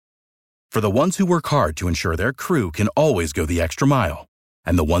For the ones who work hard to ensure their crew can always go the extra mile,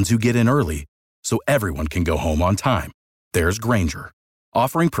 and the ones who get in early so everyone can go home on time, there's Grainger,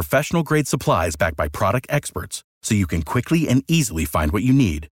 offering professional-grade supplies backed by product experts so you can quickly and easily find what you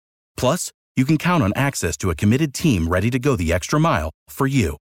need. Plus, you can count on access to a committed team ready to go the extra mile for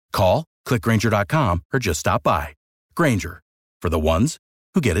you. Call, click Grainger.com, or just stop by. Grainger, for the ones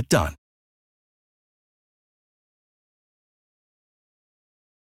who get it done.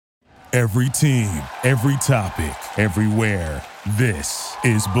 Every team, every topic, everywhere. This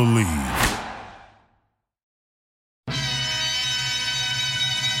is Believe.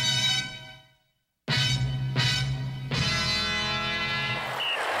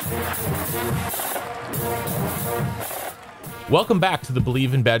 Welcome back to the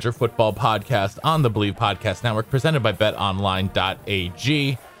Believe in Badger Football podcast on the Believe Podcast Network, presented by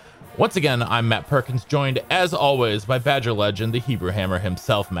BetOnline.ag. Once again, I'm Matt Perkins, joined as always by Badger legend, the Hebrew Hammer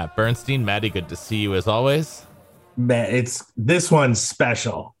himself, Matt Bernstein. Matty, good to see you as always. Man, this one's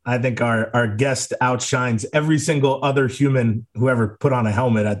special. I think our guest outshines every single other human who ever put on a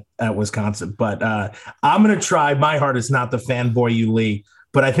helmet at Wisconsin. But I'm going to try my hardest not to fanboy you, Lee.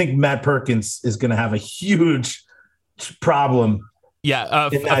 But I think Matt Perkins is going to have a huge problem in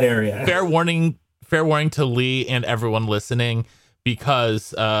that area. Fair warning to Lee and everyone listening,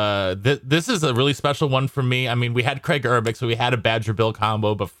 because this is a really special one for me. I mean, we had Craig Urbach, so we had a Badger Bill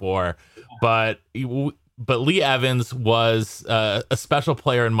combo before, but Lee Evans was a special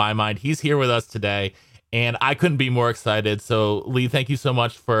player in my mind. He's here with us today, and I couldn't be more excited. So, Lee, thank you so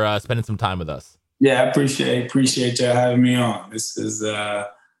much for spending some time with us. Yeah, I appreciate you having me on. This is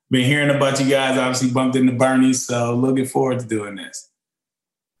been hearing about you guys. Obviously, bumped into Bernie, so looking forward to doing this.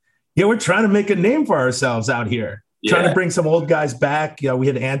 Yeah, we're trying to make a name for ourselves out here. Yeah. Trying to bring some old guys back. We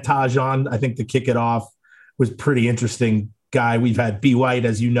had Antaj on, I think, to kick it off. Was pretty interesting guy. We've had B. White,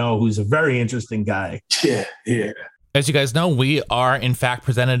 as you know, who's a very interesting guy. Yeah. As you guys know, we are, in fact,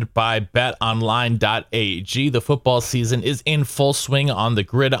 presented by BetOnline.ag. The football season is in full swing on the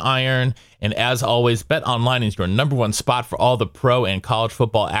gridiron. And as always, BetOnline is your number one spot for all the pro and college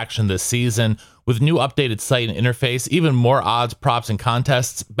football action this season. With new updated site and interface, even more odds, props, and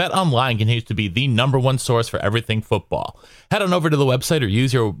contests, BetOnline continues to be the number one source for everything football. Head on over to the website or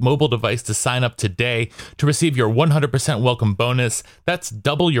use your mobile device to sign up today to receive your 100% welcome bonus. That's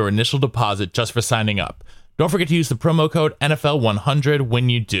double your initial deposit just for signing up. Don't forget to use the promo code NFL100 when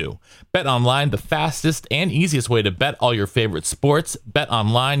you do. BetOnline, the fastest and easiest way to bet all your favorite sports.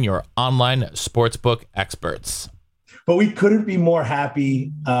 BetOnline, your online sportsbook experts. But we couldn't be more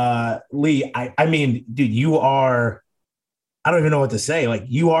happy, Lee. I mean, dude, you are, I don't even know what to say. Like,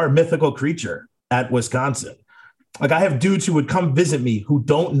 you are a mythical creature at Wisconsin. Like, I have dudes who would come visit me who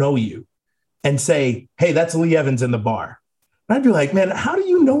don't know you and say, hey, that's Lee Evans in the bar. And I'd be like, man, how do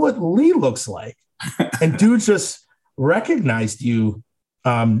you know what Lee looks like? And dudes just recognized you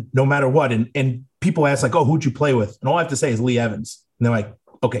no matter what. And people ask, like, oh, who'd you play with? And all I have to say is Lee Evans. And they're like,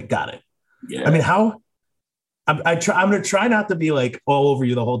 okay, got it. Yeah. I mean, I'm going to try not to be like all over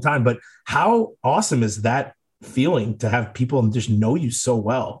you the whole time, but how awesome is that feeling to have people just know you so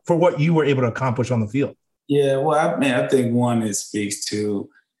well for what you were able to accomplish on the field? Yeah, well, I think one, it speaks to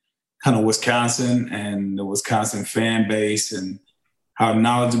kind of Wisconsin and the Wisconsin fan base and how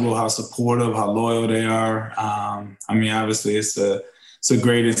knowledgeable, how supportive, how loyal they are. I mean, obviously it's a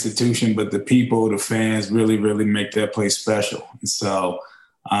great institution, but the people, the fans really, really make that place special. And so,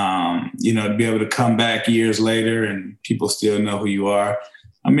 to be able to come back years later and people still know who you are,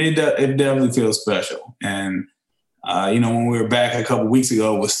 I mean, it definitely feels special. And, when we were back a couple of weeks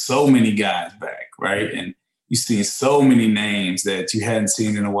ago with so many guys back, right? And you see so many names that you hadn't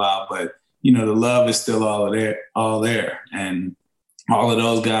seen in a while, but, the love is still all there. And all of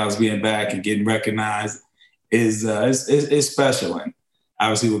those guys being back and getting recognized is special. And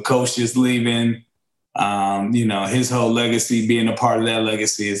obviously with Coach just leaving, his whole legacy, being a part of that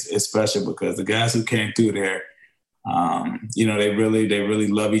legacy is special because the guys who came through there, they really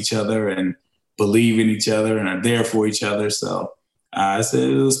love each other and believe in each other and are there for each other. So it was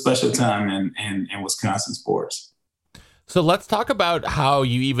a special time in Wisconsin sports. So let's talk about how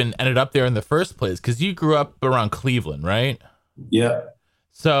you even ended up there in the first place, because you grew up around Cleveland, right? Yeah.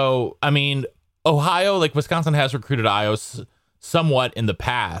 So, I mean, Ohio, like Wisconsin has recruited Iowa somewhat in the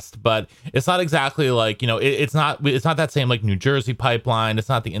past, but it's not exactly like, it's not that same like New Jersey pipeline. It's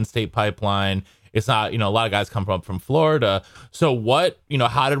not the in-state pipeline. It's not, a lot of guys come from Florida. So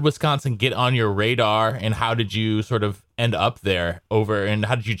how did Wisconsin get on your radar, and how did you sort of end up there and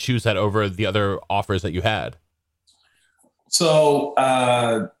how did you choose that over the other offers that you had? So,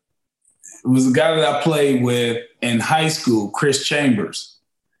 it was a guy that I played with in high school, Chris Chambers.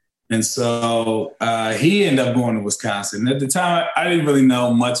 And so he ended up going to Wisconsin. At the time, I didn't really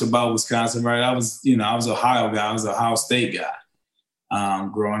know much about Wisconsin, right? I was Ohio guy. I was an Ohio State guy.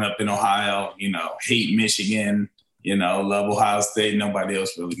 Growing up in Ohio, hate Michigan, love Ohio State. Nobody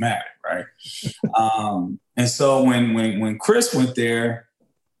else really mattered, right? And so when Chris went there,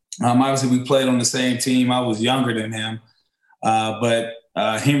 obviously we played on the same team. I was younger than him, but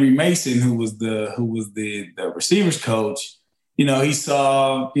Henry Mason, who was the receivers coach, he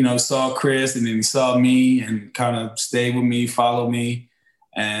saw Chris, and then he saw me and kind of stayed with me, followed me.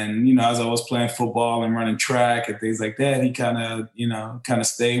 And, as I was playing football and running track and things like that, he kind of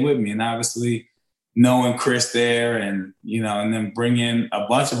stayed with me. And obviously knowing Chris there and then bringing a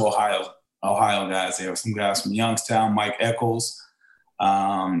bunch of Ohio guys there, some guys from Youngstown, Mike Eccles,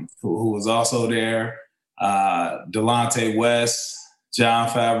 who was also there, Delonte West, John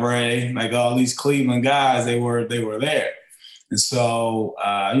Favre, like all these Cleveland guys, they were there. And so,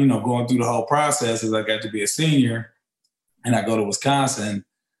 going through the whole process as I got to be a senior and I go to Wisconsin,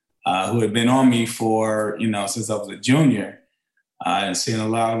 who had been on me for, since I was a junior, and seeing a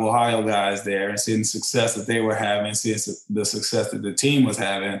lot of Ohio guys there and seeing the success that they were having, seeing the success that the team was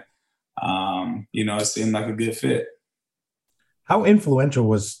having, it seemed like a good fit. How influential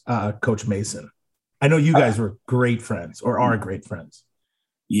was Coach Mason? I know you guys were great friends or are great friends.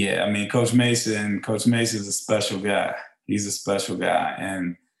 Yeah, I mean, Coach Mason is a special guy. He's a special guy.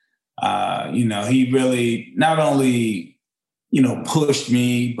 And, he really not only, pushed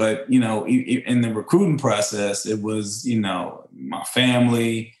me, but, in the recruiting process, it was, my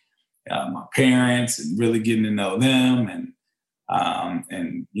family, my parents, and really getting to know them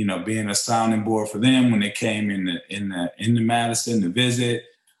and being a sounding board for them when they came into Madison to visit.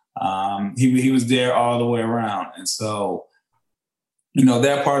 He was there all the way around. And so,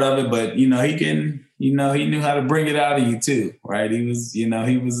 that part of it, but, he knew how to bring it out of you too, right? He was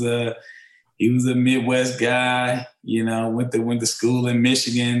a Midwest guy, went to school in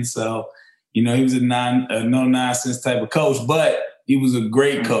Michigan. So, he was a no nonsense type of coach, but he was a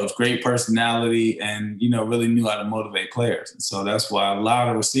great coach, great personality, and, really knew how to motivate players. And so that's why a lot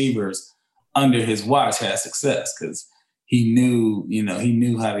of receivers under his watch had success, because he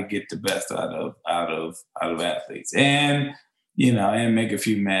knew how to get the best out of athletes and, and make a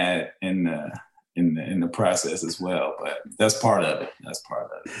few mad in the process as well. But that's part of it.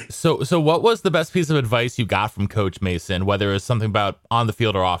 So what was the best piece of advice you got from Coach Mason, whether it was something about on the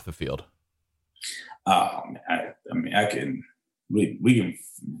field or off the field? We can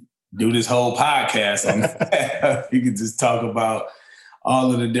do this whole podcast on that. We could just talk about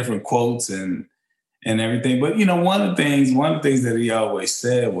all of the different quotes and everything. But, one of the things that he always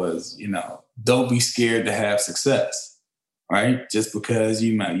said was, don't be scared to have success. Right? Just because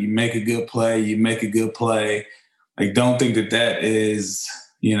you make a good play, like don't think that is,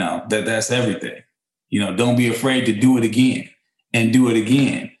 that's everything. Don't be afraid to do it again and do it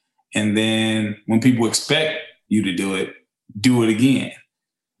again. And then when people expect you to do it again.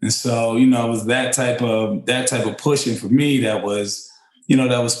 And so, it was that type of pushing for me that was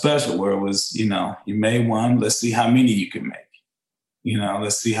special, where it was, you made one, let's see how many you can make.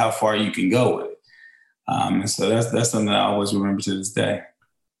 Let's see how far you can go with it. And so that's something that I always remember to this day.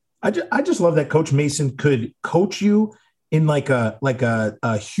 I just love that Coach Mason could coach you in like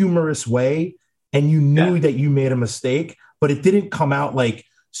a humorous way, and you knew that you made a mistake, but it didn't come out like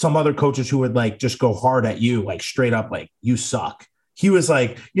some other coaches who would like just go hard at you, like straight up, like you suck. He was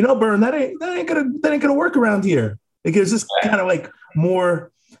like, Byrne, that ain't gonna work around here. Like, it was just kind of like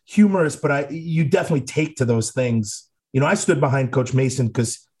more humorous, but you definitely take to those things. I stood behind Coach Mason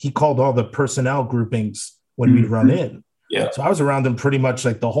because he called all the personnel groupings when we'd run in. Yeah. So I was around him pretty much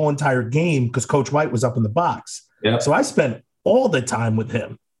like the whole entire game because Coach White was up in the box. Yeah. So I spent all the time with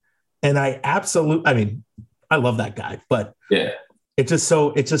him. And I love that guy, but it's just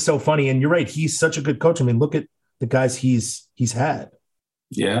so funny. And you're right. He's such a good coach. I mean, look at the guys he's had.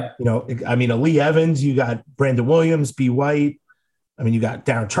 Yeah. Lee Evans, you got Brandon Williams, B. White. You got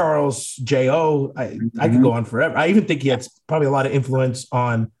Darren Charles, J.O. I could go on forever. I even think he had probably a lot of influence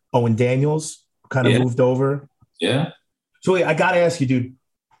on Owen Daniels, kind of moved over. Yeah. So wait, I got to ask you, dude,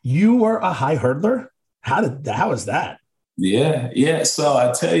 you were a high hurdler? How is that? Yeah. Yeah. So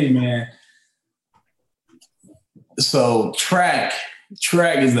I tell you, man, so track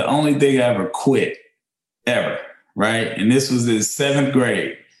is the only thing I ever quit, ever. Right. And this was in 7th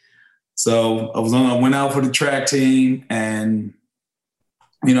grade. So I went out for the track team, and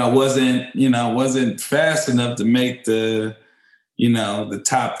I wasn't fast enough to make the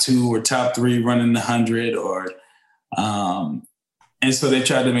top 2 or top 3 running the 100 and so they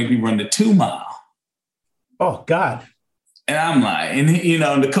tried to make me run the 2 mile. Oh God. And I'm like, and you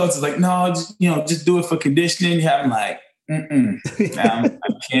know, the coach is like, no, just do it for conditioning. I'm like, I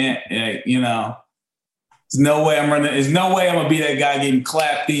can't, you know, there's no way I'm running. There's no way I'm gonna be that guy getting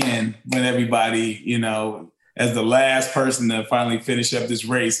clapped in when everybody, you know, as the last person to finally finish up this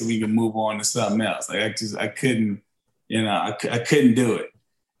race so we can move on to something else. Like I couldn't, you know, I couldn't do it.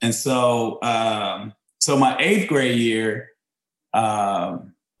 And so, so my 8th grade year, I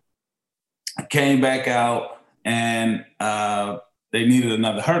came back out and they needed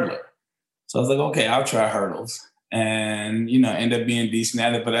another hurdler. So I was like, okay, I'll try hurdles. And, you know, end up being decent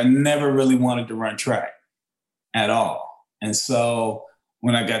at it, but I never really wanted to run track at all. And so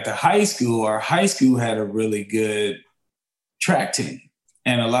when I got to high school, our high school had a really good track team.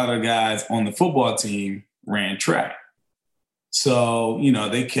 And a lot of guys on the football team ran track. So, you know,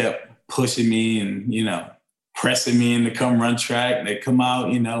 they kept pushing me and, you know, pressing me in to come run track. They come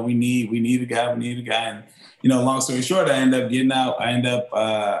out, you know, we need a guy. And, you know, long story short, I end up getting out. I end up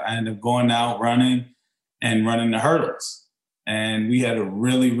going out running the hurdles. And we had a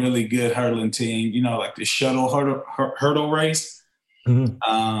really, really good hurdling team, you know, like the shuttle hurdle race.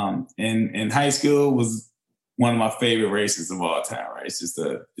 Mm-hmm. In high school was one of my favorite races of all time, right? This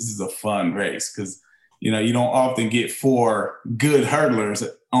is a fun race because, you know, you don't often get 4 good hurdlers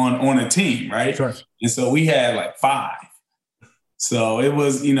on a team, right? Sure. And so we had like 5. So it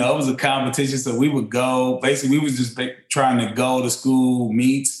was, you know, it was a competition. So we would go, basically we was just trying to go to school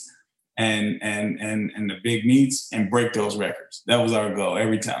meets and the big meets and break those records. That was our goal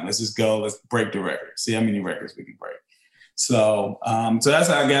every time. Let's just go, let's break the record, see how many records we can break. So so that's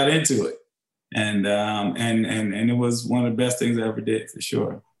how I got into it. And it was one of the best things I ever did for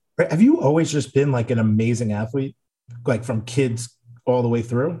sure. Have you always just been like an amazing athlete, like from kids all the way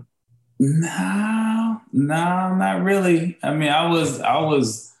through? No, not really. I mean, I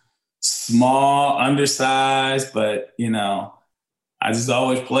was small, undersized, but you know, I just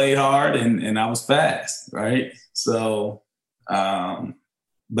always played hard and I was fast, right? So, you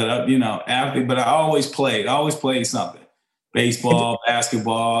know, athlete, but I always played something: baseball,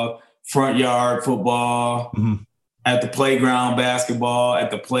 basketball, front yard football. Mm-hmm. At the playground, basketball,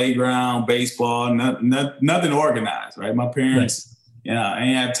 at the playground, baseball, nothing organized, right? My parents, you know,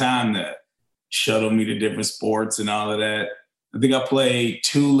 ain't had time to shuttle me to different sports and all of that. I think I played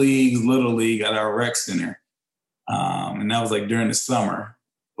 2 leagues, little league at our rec center. And that was like during the summer.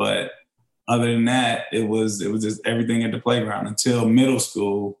 But other than that, it was just everything at the playground until middle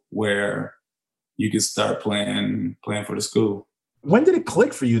school where you could start playing for the school. When did it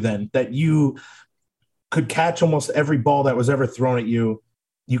click for you then that you could catch almost every ball that was ever thrown at you?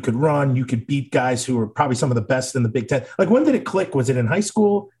 You could run, you could beat guys who were probably some of the best in the Big Ten. Like, when did it click? Was it in high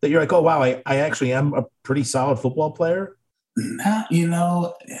school that you're like, oh, wow, I actually am a pretty solid football player? You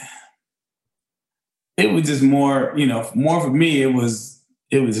know, it was just more for me, it was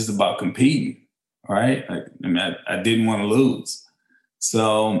just about competing, right? Like, I mean, I didn't want to lose.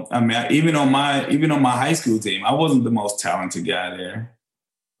 So, I mean, even on my high school team, I wasn't the most talented guy there,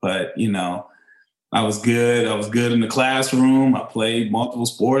 but, you know, I was good. I was good in the classroom. I played multiple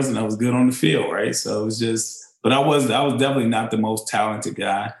sports and I was good on the field, right? So it was just, but I was definitely not the most talented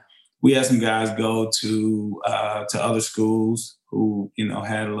guy. We had some guys go to other schools who, you know,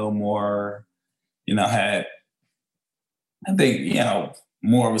 had a little more, you know, had, I think, you know,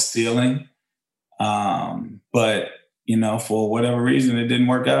 more of a ceiling. But, you know, for whatever reason, it didn't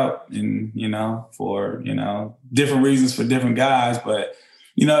work out. And, you know, for, you know, different reasons for different guys. But,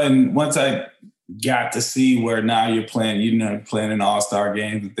 you know, and once I got to see where now you're playing, you know, playing in all-star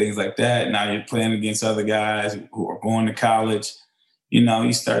games and things like that. Now you're playing against other guys who are going to college. You know,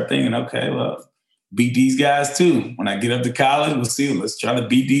 you start thinking, okay, well, beat these guys too. When I get up to college, we'll see. Let's try to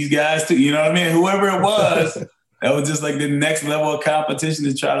beat these guys too. You know what I mean? Whoever it was, that was just like the next level of competition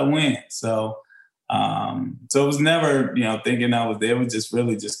to try to win. So, so it was never, you know, thinking I was there. It was just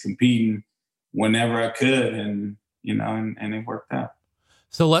really just competing whenever I could, and you know, and it worked out.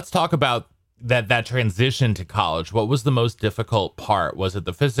 So let's talk about that transition to college. What was the most difficult part? Was it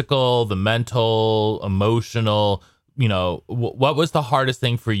the physical, the mental, emotional? You know, what was the hardest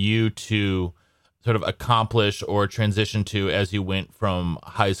thing for you to sort of accomplish or transition to as you went from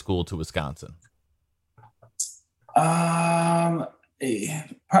high school to Wisconsin?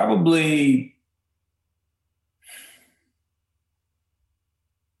 Probably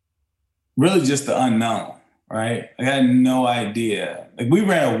really just the unknown, right? I had no idea. Like, we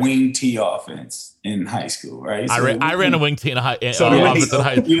ran a wing T offense in high school, right? So I ran a wing T in high school. A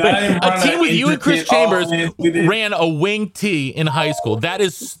team with you and Chris Chambers ran a wing T in high school. That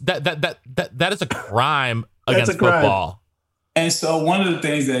is a crime against football. And so one of the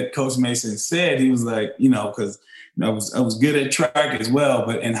things that Coach Mason said, he was like, you know, because I was good at track as well.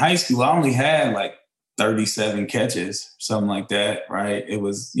 But in high school, I only had like 37 catches, something like that, right? It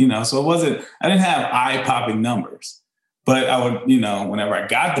was, so it wasn't, I didn't have eye-popping numbers. But I would, whenever I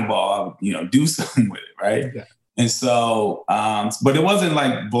got the ball, I would, do something with it, right? Okay. And so, but it wasn't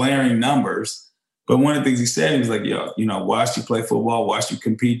like blaring numbers. But one of the things he said, he was like, watch you play football, watch you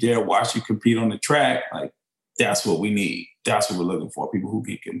compete there, watch you compete on the track. Like, that's what we need. That's what we're looking for, people who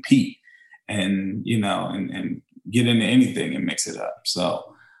can compete and, and get into anything and mix it up.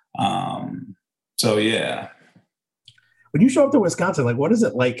 So yeah. When you show up to Wisconsin, like, what is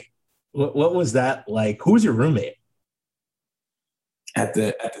it like? What was that like? Who was your roommate? At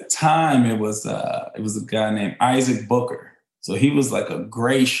the time, it was a guy named Isaac Booker. So he was like a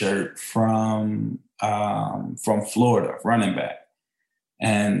gray shirt from Florida, running back.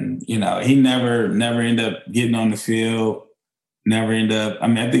 And, he never ended up getting on the field,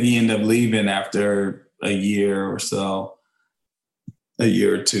 I think he ended up leaving after a year or so, a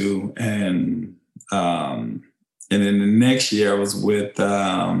year or two. And then the next year I was with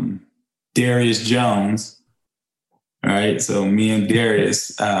Darius Jones. All right. So me and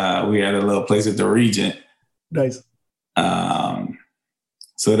Darius, we had a little place at the Regent. Nice.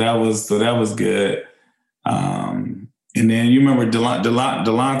 So that was good. And then you remember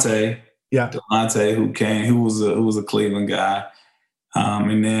Delonte. Yeah. Delonte, who was a Cleveland guy.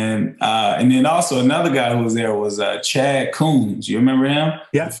 And then also another guy who was there was Chad Coons. You remember him?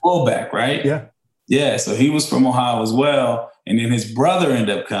 Yeah. The fullback, right? Yeah. Yeah. So he was from Ohio as well. And then his brother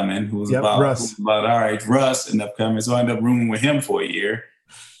ended up coming, who was Russ. Russ ended up coming. So I ended up rooming with him for a year.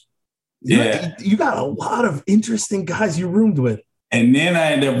 Yeah. You got a lot of interesting guys you roomed with. And then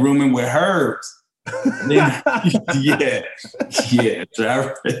I ended up rooming with Herbs. Yeah. I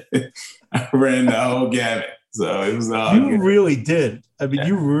ran the whole gamut. So it was all You really did. I mean,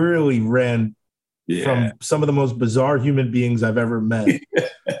 you really ran from some of the most bizarre human beings I've ever met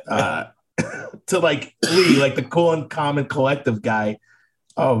to like Lee, like the cool and calm and collective guy.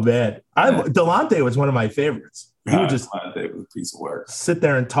 Oh man. Delonte was one of my favorites. He would just Delonte was a piece of work. Sit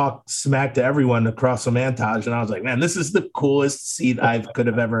there and talk smack to everyone across the montage. And I was like, man, this is the coolest seat I could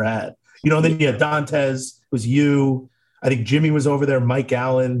have ever had. Then you had Dantes, it was you. I think Jimmy was over there, Mike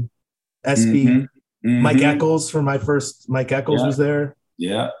Allen, SB, Mike Eccles for my first. Mike Eccles was there.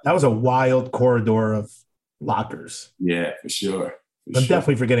 Yeah. That was a wild corridor of lockers. Yeah, for sure. I'm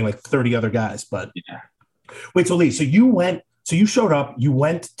definitely forgetting like 30 other guys, but wait, so Lee, so you showed up, you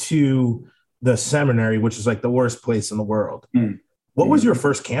went to the seminary, which is like the worst place in the world. What was your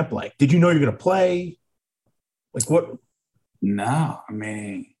first camp like? Did you know you're going to play? Like what? No, I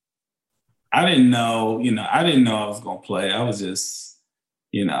mean, I didn't know I was going to play. I was just,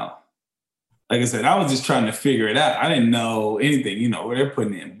 like I said, I was just trying to figure it out. I didn't know anything, where they're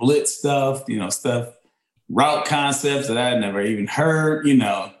putting in blitz stuff, route concepts that I had never even heard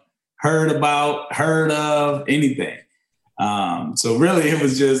of, anything. So really it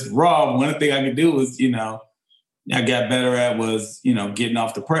was just raw. One thing I could do was, I got better at was, getting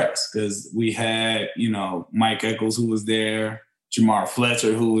off the press because we had, Mike Eccles who was there, Jamar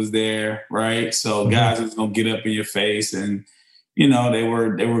Fletcher who was there, right? So guys was going to get up in your face and, they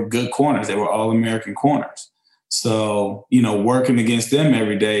were good corners. They were All-American corners. So, working against them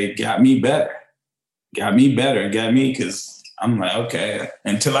every day got me better because I'm like, okay,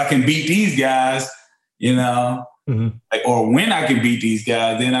 until I can beat these guys, like, or when I can beat these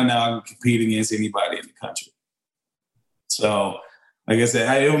guys, then I know I can compete against anybody in the country. So, like I said,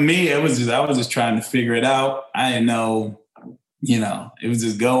 I was just trying to figure it out. I didn't know, it was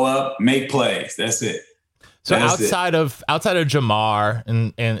just go up, make plays. That's it. So outside of Jamar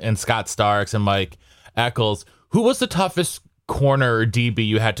and Scott Starks and Mike Eccles, who was the toughest corner or DB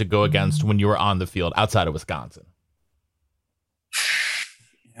you had to go against when you were on the field outside of Wisconsin?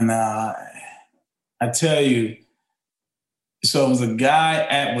 And I tell you, so it was a guy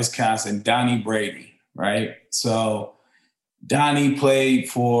at Wisconsin, Donnie Brady, right? So Donnie played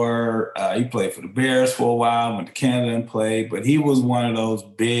for the Bears for a while, went to Canada and played, but he was one of those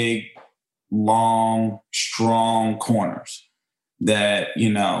big, long, strong corners that,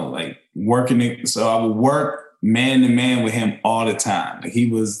 like working it. So I would work man to man with him all the time. Like he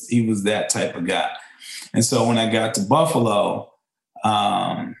was that type of guy. And so when I got to Buffalo,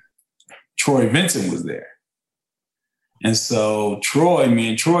 Troy Vincent was there. And so me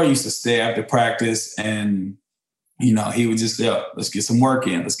and Troy used to stay after practice and, he would just say, let's get some work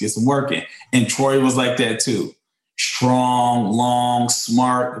in. And Troy was like that too. Strong, long,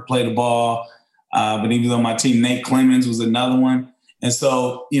 smart, could play the ball. But he was on my team. Nate Clemens was another one. And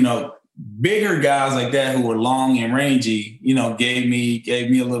so, bigger guys like that who were long and rangy, gave me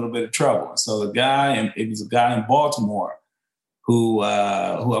a little bit of trouble. And so it was a guy in Baltimore who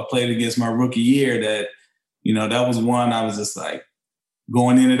I played against my rookie year that, that was one I was just like,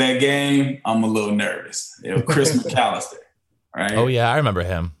 going into that game, I'm a little nervous. It was Chris McAllister, right? Oh yeah, I remember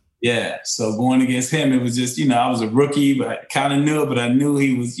him. Yeah. So going against him, it was just, I was a rookie, but I kind of knew it, but I knew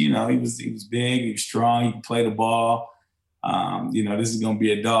he was, he was big, he was strong, he could play the ball. This is going to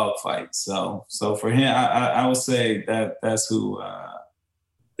be a dog fight. So for him, I would say that's who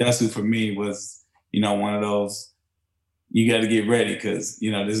for me was, one of those, you got to get ready because,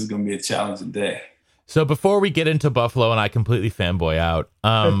 this is going to be a challenging day. So before we get into Buffalo and I completely fanboy out,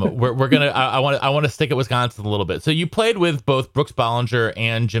 we're gonna I want to stick at Wisconsin a little bit. So you played with both Brooks Bollinger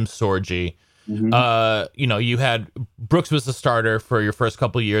and Jim Sorgi. Mm-hmm. You had Brooks was the starter for your first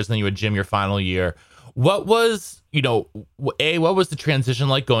couple of years, and then you had Jim your final year. What was what was the transition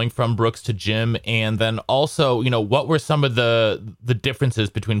like going from Brooks to Jim, and then also what were some of the differences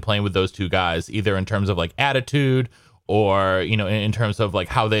between playing with those two guys, either in terms of like attitude or, in terms of like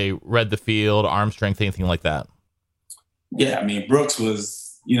how they read the field, arm strength, anything like that? Yeah, I mean, Brooks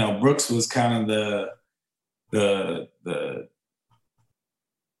was kind of the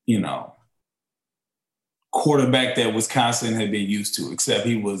quarterback that Wisconsin had been used to, except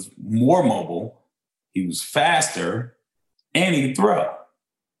he was more mobile, he was faster, and he could throw.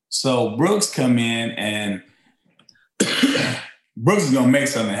 So Brooks come in and Brooks is going to make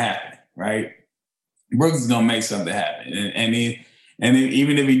something happen, right? Brooks is gonna make something happen, and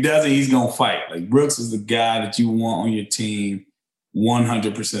even if he doesn't, he's gonna fight. Like Brooks is the guy that you want on your team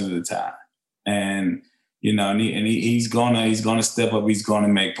 100% of the time, and he's gonna step up. He's gonna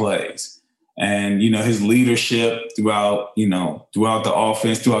make plays, and his leadership throughout the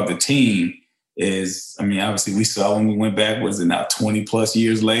offense, throughout the team is. I mean, obviously we saw when we went back. Was it now 20 plus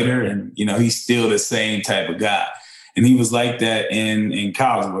years later, and he's still the same type of guy. And he was like that in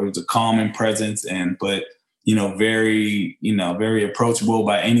college, where he was a calming presence, but very approachable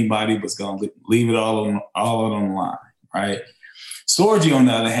by anybody, but was going to leave it all on the line, right? Sorgi, on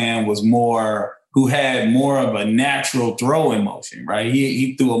the other hand, who had more of a natural throwing motion, right?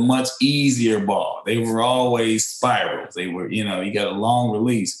 He threw a much easier ball. They were always spirals. They were, he got a long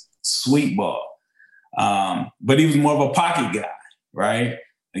release, sweet ball. But he was more of a pocket guy, right?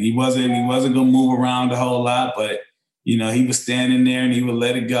 Like he wasn't going to move around a whole lot, but he was standing there and he would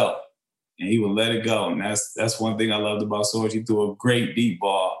let it go. And that's one thing I loved about Sorge. He threw a great deep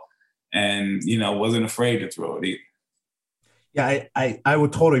ball and, wasn't afraid to throw it either. Yeah, I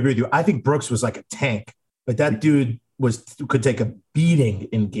would totally agree with you. I think Brooks was like a tank, but that dude could take a beating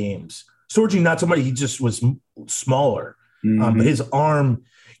in games. Sorgi, not so much. He just was smaller. Mm-hmm. But his arm,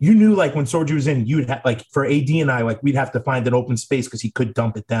 you knew like when Sorgi was in, you'd have like for AD and I, like we'd have to find an open space because he could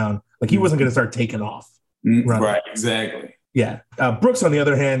dump it down. Like he wasn't going to start taking off. Right, exactly. Yeah. Brooks, on the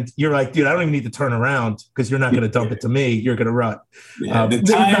other hand, you're like, dude, I don't even need to turn around because you're not going to dump it to me. You're going to run. Yeah, the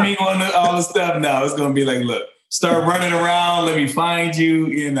timing on all the stuff now, it's going to be like, look, start running around. Let me find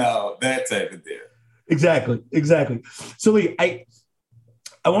you, that type of deal. Exactly. So, Lee, I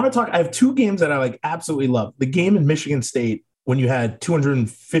want to talk. I have two games that I like absolutely love. The game in Michigan State when you had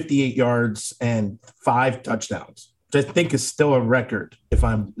 258 yards and 5 touchdowns. Which I think is still a record, if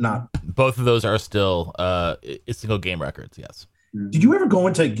I'm not. Both of those are still single game records, yes. Did you ever go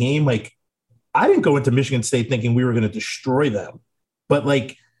into a game like I didn't go into Michigan State thinking we were going to destroy them, but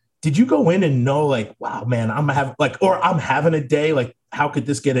like, did you go in and know like, wow, man, I'm having a day. Like, how could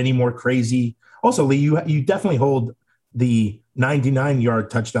this get any more crazy? Also, Lee, you definitely hold the 99-yard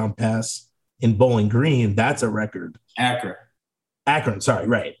touchdown pass in Bowling Green. That's a record. Akron. Sorry,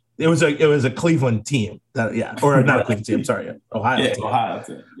 right. It was a Cleveland team not a Cleveland team. I'm sorry, Ohio. Yeah, team. Ohio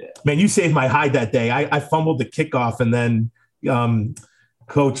team. Yeah. Man, you saved my hide that day. I fumbled the kickoff, and then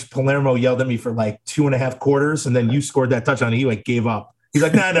Coach Palermo yelled at me for like 2.5 quarters, and then you scored that touchdown. And he like gave up. He's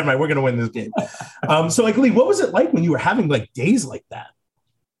like, nah, never mind. We're gonna win this game. So like, Lee, what was it like when you were having like days like that?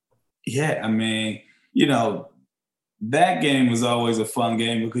 Yeah, I mean, that game was always a fun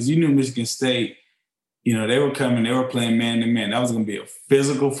game because you knew Michigan State. They were playing man-to-man. That was going to be a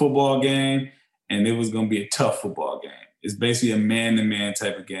physical football game, and it was going to be a tough football game. It's basically a man-to-man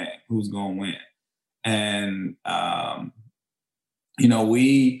type of game. Who's going to win? And,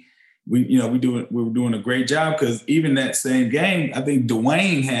 we were doing a great job because even that same game, I think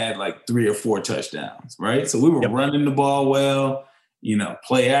Dwayne had like 3 or 4 touchdowns, right? So we were running the ball well,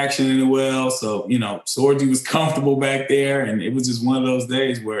 play action in it well. So, Sorgi was comfortable back there, and it was just one of those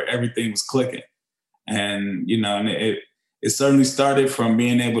days where everything was clicking. And, it certainly started from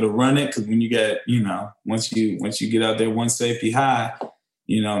being able to run it because when you get, once you get out there one safety high,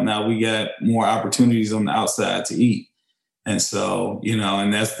 now we got more opportunities on the outside to eat. And so,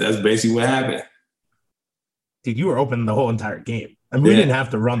 and that's basically what happened. Dude, you were open the whole entire game. I mean, we didn't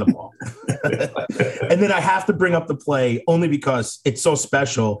have to run the ball. And then I have to bring up the play only because it's so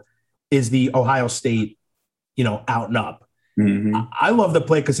special is the Ohio State, out and up. Mm-hmm. I love the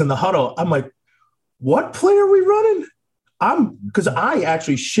play because in the huddle, I'm like, what play are we running? Because I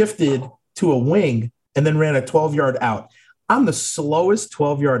actually shifted to a wing and then ran a 12-yard out. I'm the slowest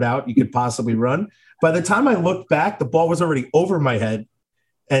 12-yard out you could possibly run. By the time I looked back, the ball was already over my head.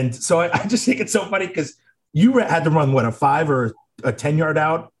 And so I just think it's so funny because you had to run, a 5 or a 10-yard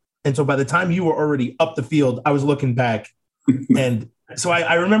out. And so by the time you were already up the field, I was looking back. And so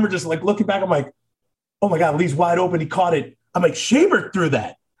I remember just like looking back, I'm like, oh my God, Lee's wide open. He caught it. I'm like, Shaver threw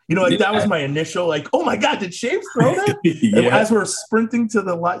that. That was my initial, like, oh my God, did Shaves throw that? Yeah. As we're sprinting to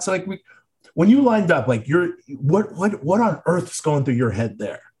the line. So like when you lined up, like what on earth is going through your head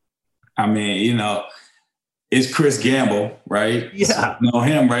there? I mean, it's Chris Gamble, right? Yeah. So, you know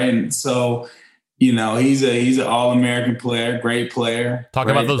him, right? And so, he's an All-American player, great player.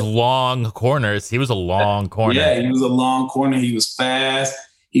 Talking about those long corners. He was a long corner. Yeah, he was a long corner. He was fast.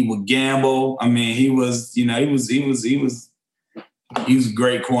 He would gamble. I mean, he was a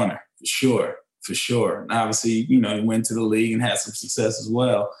great corner for sure. And obviously, he went to the league and had some success as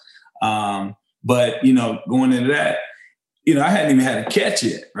well. But going into that, I hadn't even had a catch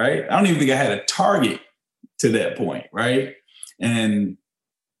yet, right? I don't even think I had a target to that point, right? And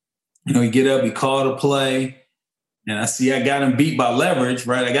he get up, he called a play, and I got him beat by leverage,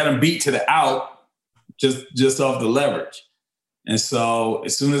 right? I got him beat to the out just off the leverage. And so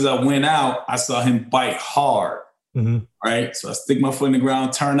as soon as I went out, I saw him bite hard, right? So I stick my foot in the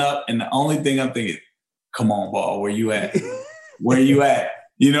ground, turn up, and the only thing I'm thinking, come on, ball, where you at? Where you at?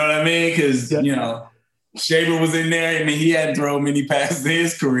 You know what I mean? Because, Shaver was in there. I mean, he hadn't thrown many passes in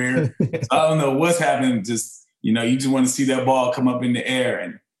his career. So I don't know what's happening. Just, you just want to see that ball come up in the air.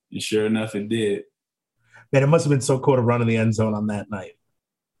 And sure enough, it did. Man, it must have been so cool to run in the end zone on that night.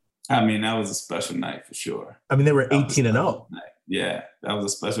 I mean, that was a special night for sure. I mean, they were 18-0. Yeah, that was a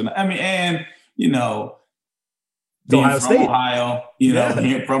special night. I mean, and, being Ohio from State. Ohio,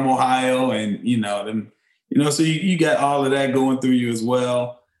 being from Ohio and, so you got all of that going through you as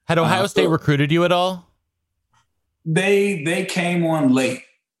well. Had Ohio State recruited you at all? They came on late.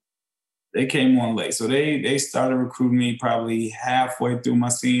 So they started recruiting me probably halfway through my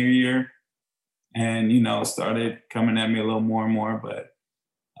senior year and, started coming at me a little more and more, but,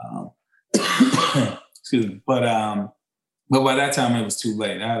 excuse me. But by that time it was too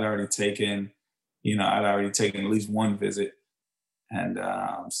late. I had already taken at least one visit. And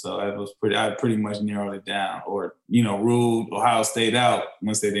so it was I pretty much narrowed it down or, ruled Ohio State out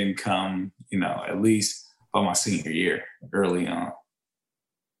once they didn't come, at least by my senior year early on.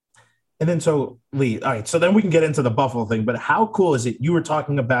 And then so, Lee, all right, so then we can get into the Buffalo thing, but how cool is it? You were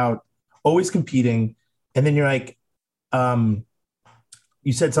talking about always competing, and then you're like, you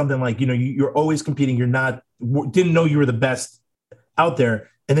said something like, you're always competing. Didn't know you were the best out there,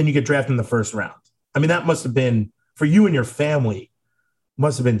 and then you get drafted in the first round. I mean, that must have been, for you and your family,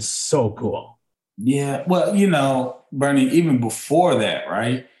 must have been so cool. Yeah, well, Bernie, even before that,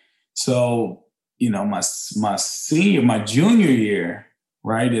 right? So, my junior year,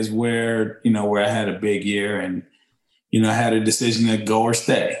 right, is where I had a big year and, I had a decision to go or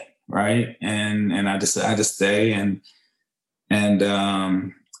stay, right? And I decided to stay and ended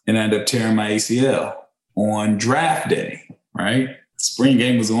up tearing my ACL on draft day, right? Spring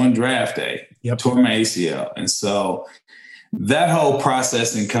game was on draft day. Yep. Tore my ACL. And so that whole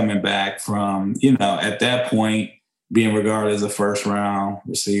process and coming back from, at that point, being regarded as a first round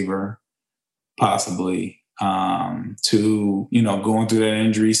receiver, possibly, to, going through that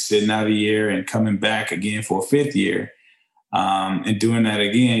injury, sitting out a year and coming back again for a fifth year, and doing that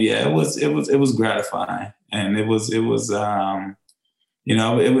again. Yeah, it was gratifying. And it was a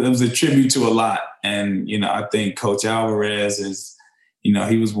tribute to a lot. And, I think Coach Alvarez is,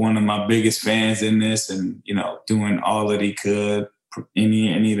 he was one of my biggest fans in this and, doing all that he could,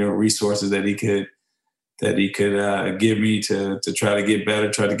 any of the resources that he could give me to try to get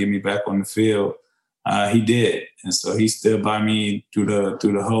better, try to get me back on the field. He did. And so he stood by me through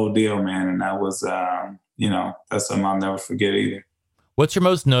the whole deal, man. And that was, that's something I'll never forget either. What's your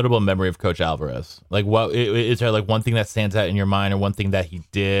most notable memory of Coach Alvarez? Like, what is there like one thing that stands out in your mind or one thing that he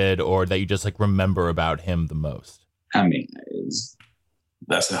did or that you just like remember about him the most? I mean,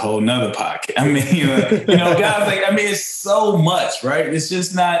 that's a whole nother podcast. I mean, guys, like, I mean, it's so much, right? It's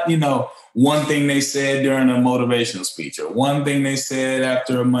just not, one thing they said during a motivational speech or one thing they said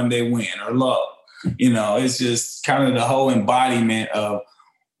after a Monday win or loss. It's just kind of the whole embodiment of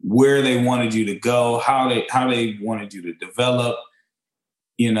where they wanted you to go, how they wanted you to develop,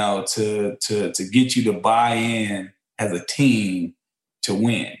 you know, to get you to buy in as a team to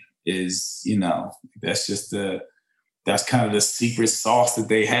win is, you know, that's kind of the secret sauce that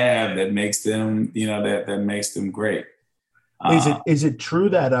they have that makes them, you know, that makes them great. Is it true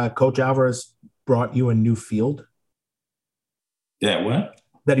that Coach Alvarez brought you a new field? That what?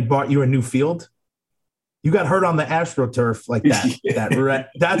 That he bought you a new field? You got hurt on the AstroTurf like that. Yeah.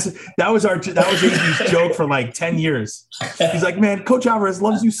 That was AB's joke for like 10 years. He's like, man, Coach Alvarez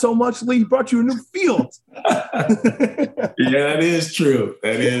loves you so much, Lee. He brought you a new field. Yeah, that is true.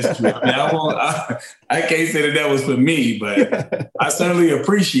 That is true. I can't say that was for me, but I certainly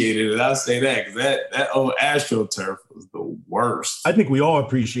appreciated it. I'll say that because that old AstroTurf was the worst. I think we all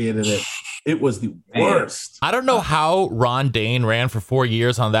appreciated it. It was the worst. I don't know how Ron Dane ran for 4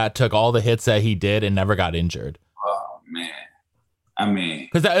 years on that, took all the hits that he did, and never got injured. Oh, man. I mean,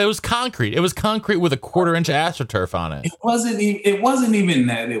 because it was concrete. It was concrete with a 1/4-inch AstroTurf on it. It wasn't even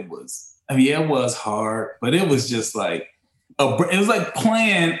that. It was. I mean, it was hard, but it was just like it was like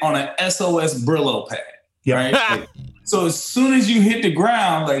playing on an SOS Brillo pad. Yep. Right. Like, so as soon as you hit the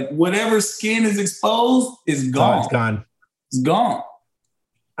ground, like whatever skin is exposed is gone. It's gone. It's gone.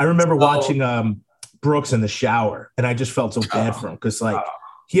 I remember watching Brooks in the shower, and I just felt so bad for him because like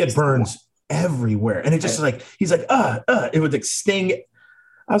he had burns everywhere, and it just like he's like it would like sting.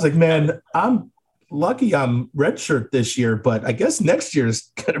 I was like, man, I'm lucky I'm redshirt this year, but I guess next year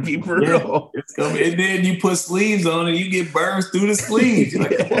is gonna be brutal. Yeah, it's gonna be, and then you put sleeves on and you get burns through the sleeves. You're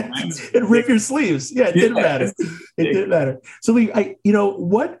like, and rip your sleeves. Yeah, it didn't matter. It didn't matter. So Lee,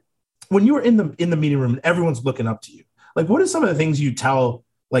 when you were in the meeting room and everyone's looking up to you, like what are some of the things you tell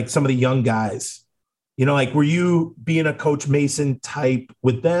like some of the young guys? You know, like were you being a Coach Mason type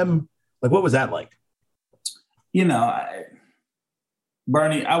with them? Like what was that like? You know,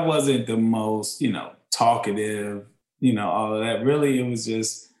 Bernie, I wasn't the most, talkative, all of that. Really, it was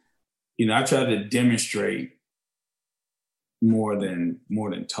just, I tried to demonstrate more than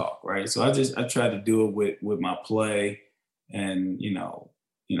talk, right? So I tried to do it with my play and,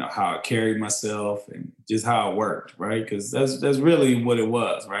 how I carried myself and just how it worked, right? Because that's really what it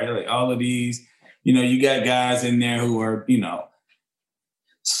was, right? Like all of these, you got guys in there who are,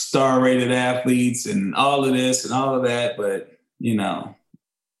 star-rated athletes and all of this and all of that, but,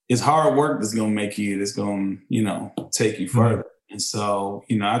 it's hard work that's going to take you further. Mm-hmm. And so,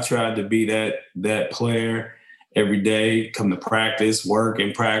 I tried to be that player every day, come to practice, work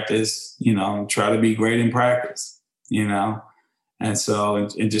and practice, try to be great in practice, and so,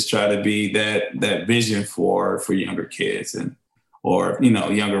 and just try to be that vision for younger kids or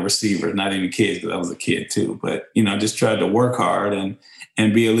younger receivers, not even kids, because I was a kid too, but, just tried to work hard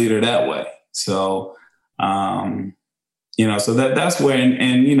and be a leader that way. So, so that's where,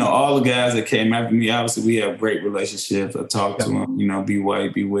 and all the guys that came after me, obviously we have great relationships. I talked to them, B.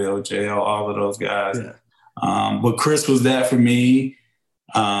 White, B. Will, JL, all of those guys. Yeah. But Chris was that for me.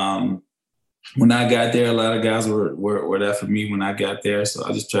 When I got there, a lot of guys were that for me when I got there. So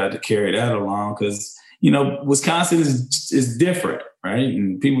I just tried to carry that along because, Wisconsin is different, right?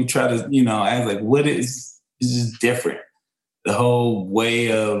 And people try to, ask like, what is just different? The whole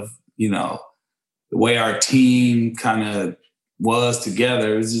way of, the way our team kind of was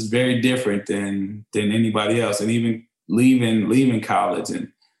together is just very different than anybody else. And even leaving college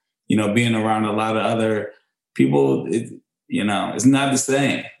and, being around a lot of other people, it's not the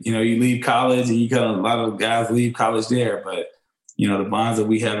same. You leave college and a lot of guys leave college there, but, the bonds that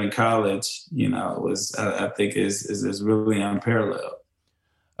we have in college, I think is really unparalleled.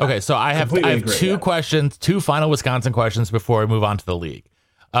 Okay, so I have two final Wisconsin questions before we move on to the league.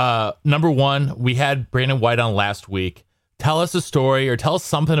 Number one, we had Brandon White on last week. Tell us a story or tell us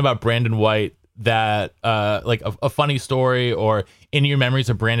something about Brandon White that like a funny story or in your memories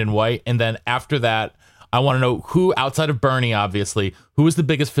of Brandon White. And then after that, I want to know who, outside of Bernie, obviously, who was the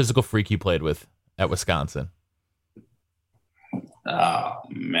biggest physical freak you played with at Wisconsin? Oh,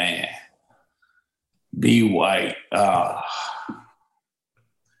 man. B. White.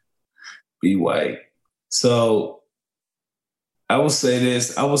 B. White. So I will say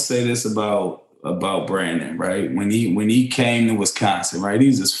this about Brandon, right? When he came to Wisconsin, right? He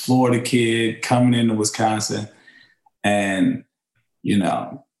was this Florida kid coming into Wisconsin, and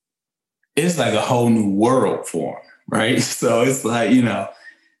it's like a whole new world for him, right? So it's like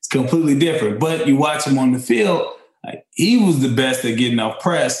it's completely different. But you watch him on the field, like he was the best at getting off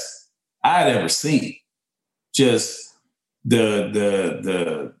press I'd ever seen. Just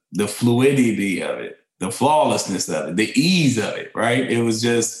the fluidity of it, the flawlessness of it, the ease of it, right? It was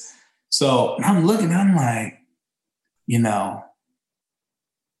just, so I'm looking, I'm like,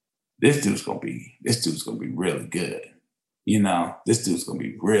 this dude's gonna be really good. This dude's gonna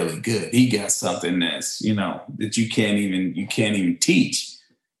be really good. He got something that's, that you can't even teach.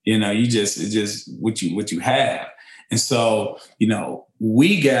 It's just what you have. And so,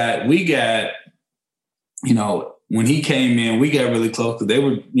 we got, when he came in, we got really close because they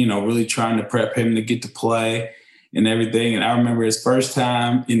were, really trying to prep him to get to play and everything. And I remember his first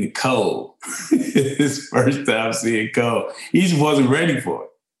time in the cold, his first time seeing cold, he just wasn't ready for it.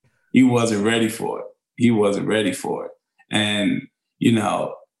 He wasn't ready for it. And,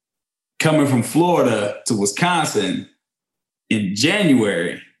 coming from Florida to Wisconsin in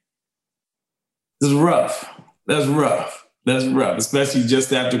January, this is rough. That's rough, especially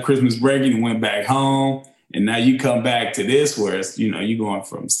just after Christmas break and you went back home. And now you come back to this where it's, you're going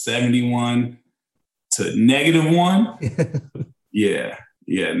from 71 to -1. Yeah.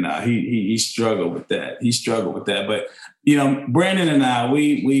 No, he struggled with that. But, Brandon and I,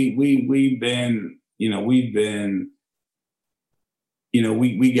 we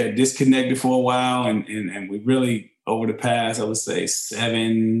got disconnected for a while and we really, over the past, I would say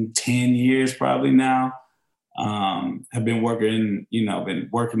 7-10 years probably now, have been working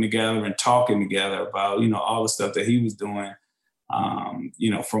together and talking together about, all the stuff that he was doing,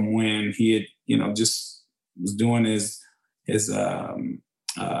 from when he had, just was doing his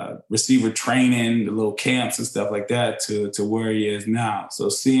receiver training, the little camps and stuff like that to where he is now. So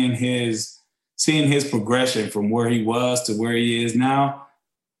seeing his progression from where he was to where he is now,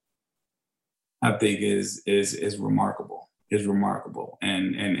 I think is remarkable. Is remarkable,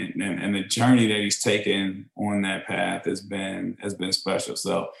 and the journey that he's taken on that path has been special.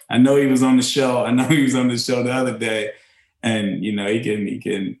 So I know he was on the show. The other day, and he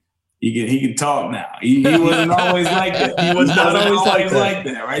can talk now. He wasn't always like that. He was not always like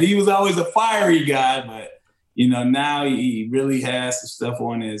that, right? He was always a fiery guy, but now he really has some stuff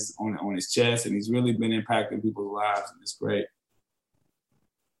on his chest, and he's really been impacting people's lives, and it's great.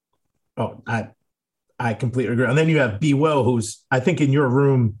 Oh, I completely agree. And then you have B. Will, who's, I think in your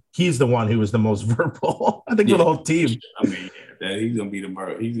room, he's the one who was the most verbal, I think, for the whole team. I mean, he's going to be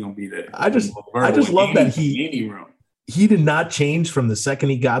the I just love that he did not change from the second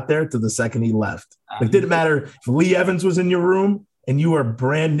he got there to the second he left. It didn't matter if Lee Evans was in your room and you were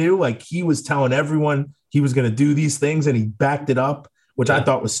brand new, like he was telling everyone he was going to do these things and he backed it up, which I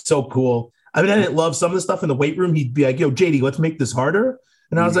thought was so cool. I mean, I didn't love some of the stuff in the weight room. He'd be like, yo, JD, let's make this harder.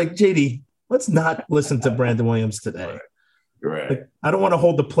 And I was like, JD, let's not listen to Brandon Williams today. Right. Like, I don't want to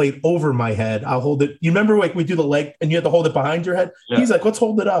hold the plate over my head. I'll hold it. You remember like we do the leg and you have to hold it behind your head? Yeah. He's like, let's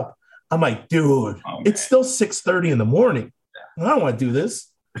hold it up. I'm like, dude, it's still 6:30 in the morning. I don't want to do this.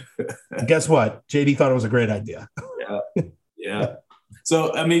 Guess what? JD thought it was a great idea. Yeah.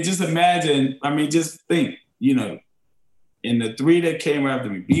 So, I mean, just imagine, just think, in the three that came after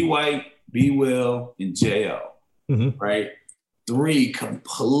me, B. White, B. Will, and J.O., right? 3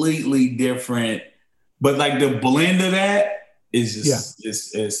 completely different, but like the blend of that is just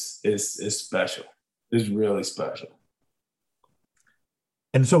is special. It's really special.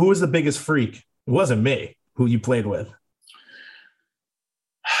 And so who was the biggest freak? It wasn't me, who you played with.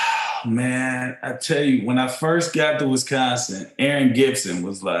 Man, I tell you, when I first got to Wisconsin, Aaron Gibson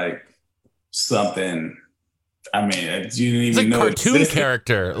was like something. I mean, you didn't even know. It's a cartoon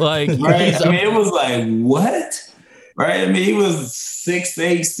character. Like, right? It was like, what? Right? I mean, he was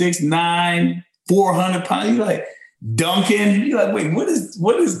 6'8", 6'9", 400 pounds. You're like dunking. You're like, wait, what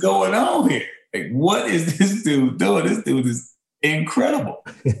is going on here? Like, what is this dude doing? This dude is incredible.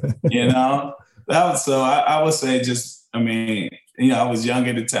 So I would say just, I mean, I was young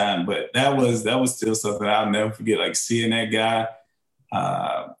at the time, but that was still something I'll never forget. Like seeing that guy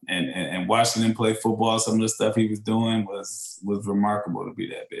and watching him play football, some of the stuff he was doing was remarkable to be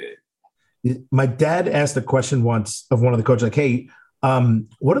that big. My dad asked a question once of one of the coaches, like, hey,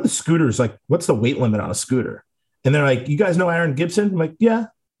 what are the scooters? Like, what's the weight limit on a scooter? And they're like, you guys know Aaron Gibson? I'm like, yeah.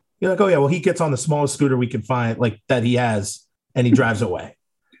 You're like, oh yeah, well, he gets on the smallest scooter we can find, like that he has, and he drives away.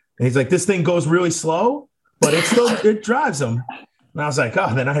 And he's like, this thing goes really slow, but it drives him. And I was like,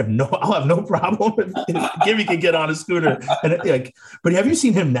 oh, then I'll have no problem if Gibby can get on a scooter. And but have you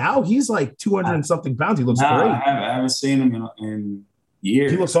seen him now? He's like 200 and something pounds. He looks great. I haven't seen him in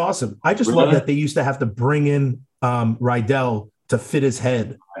years. He looks awesome. I just love that they used to have to bring in Rydell to fit his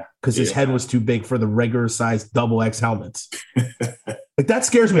head because his head was too big for the regular size XX helmets. Like that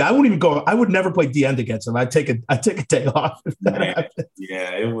scares me. I wouldn't even go. I would never play D end against him. I'd take a day off. If that happened.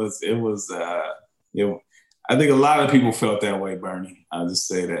 Yeah, it was. I think a lot of people felt that way, Bernie. I'll just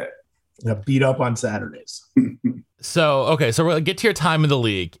say that. Got beat up on Saturdays. So we're gonna get to your time in the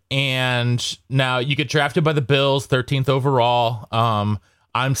league, and now you get drafted by the Bills, 13th overall.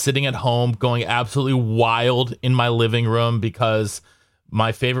 I'm sitting at home going absolutely wild in my living room because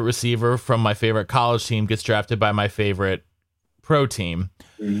my favorite receiver from my favorite college team gets drafted by my favorite pro team.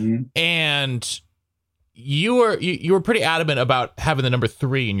 Mm-hmm. And you were pretty adamant about having the number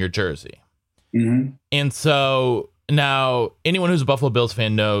 3 in your jersey. Mm-hmm. And so now anyone who's a Buffalo Bills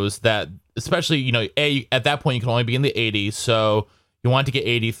fan knows that, especially, at that point you can only be in the 80s. So you want to get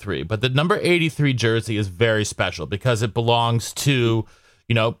 83, but the number 83 jersey is very special because it belongs to,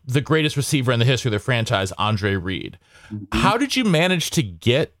 the greatest receiver in the history of the franchise, Andre Reed. Mm-hmm. How did you manage to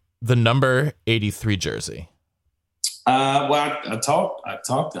get the number 83 jersey? Well, I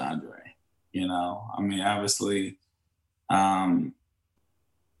talked to Andre, obviously, for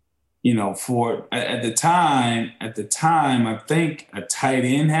at the time, I think a tight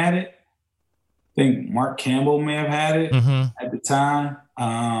end had it. I think Mark Campbell may have had it at the time.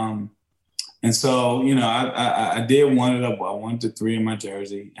 And so, I did want it up. I wanted 3 in my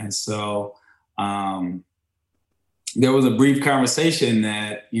jersey. And so there was a brief conversation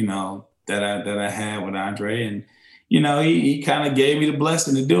that I had with Andre, and, he kind of gave me the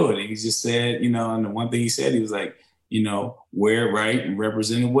blessing to do it. He just said, and the one thing he said, he was like, wear it right and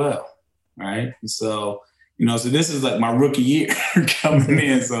represent it well. Right. And so, so this is like my rookie year coming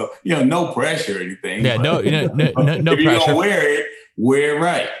in. So, no pressure or anything. Yeah, no if pressure. You're going to wear it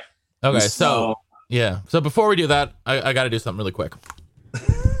right. Okay. So yeah. So before we do that, I got to do something really quick.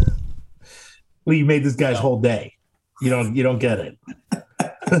 Well, you made this guy's whole day. You don't get it.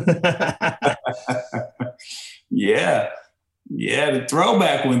 Yeah. The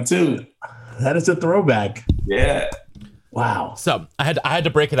throwback one too. That is a throwback. Yeah. Wow. So I had to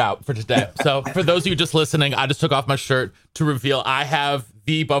break it out for today. So for those of you just listening, I just took off my shirt to reveal I have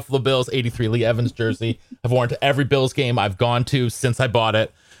the Buffalo Bills 83 Lee Evans jersey. I've worn it to every Bills game I've gone to since I bought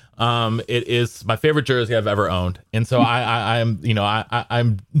it. It is my favorite jersey I've ever owned, and so I'm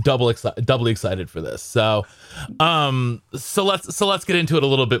doubly excited for this. So let's get into it a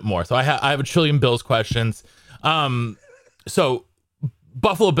little bit more. So I have a trillion Bills questions. So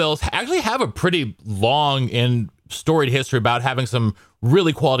Buffalo Bills actually have a pretty long and storied history about having some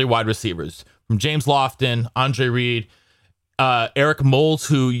really quality wide receivers, from James Lofton, Andre Reed, Eric Moulds,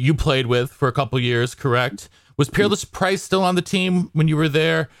 who you played with for a couple years, correct? Was Peerless Price still on the team when you were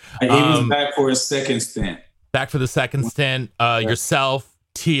there? He was back for his second stint. Back for the second stint. Yourself,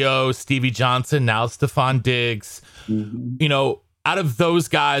 T.O., Stevie Johnson, now Stephon Diggs. Mm-hmm. Out of those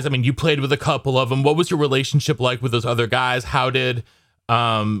guys, you played with a couple of them. What was your relationship like with those other guys? How did,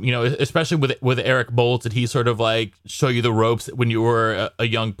 especially with Eric Moulds, did he sort of like show you the ropes when you were a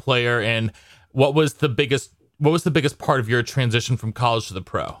young player? And what was the biggest part of your transition from college to the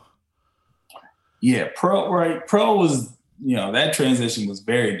pro? Yeah, pro was, that transition was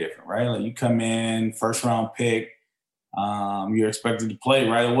very different, right? Like you come in, first round pick, you're expected to play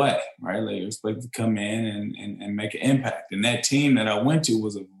right away, right? Like you're expected to come in and make an impact. And that team that I went to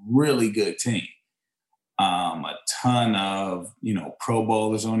was a really good team. A ton of, Pro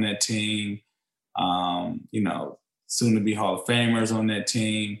Bowlers on that team, soon to be Hall of Famers on that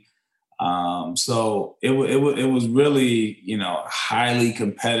team. So it was really, highly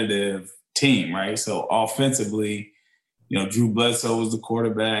competitive team, right? So offensively, Drew Bledsoe was the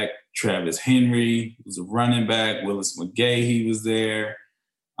quarterback, Travis Henry was a running back, Willis McGahee, he was there,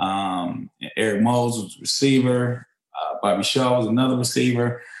 Eric Moulds was a receiver, Bobby Shaw was another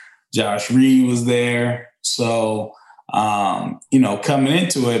receiver, Josh Reed was there. So, coming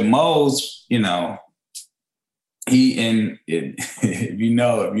into it, Moulds, if you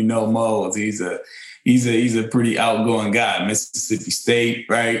know Moulds, he's a pretty outgoing guy, Mississippi State,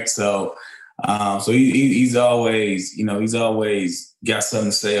 right? So he's always, he's always got something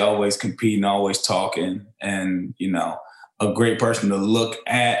to say, always competing, always talking, and, a great person to look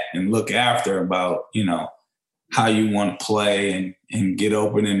at and look after about, how you want to play and get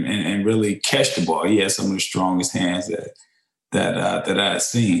open and really catch the ball. He has some of the strongest hands that I've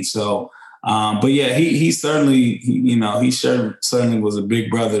seen. So, but yeah, he certainly was a big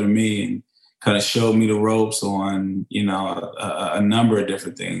brother to me and kind of showed me the ropes on, a number of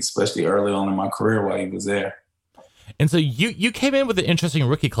different things, especially early on in my career while he was there. And so you came in with an interesting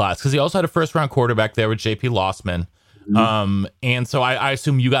rookie class because he also had a first round quarterback there with JP Lossman. Mm-hmm. And so I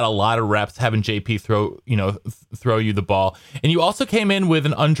assume you got a lot of reps having JP throw you the ball. And you also came in with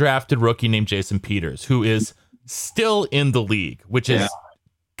an undrafted rookie named Jason Peters, who is still in the league, which is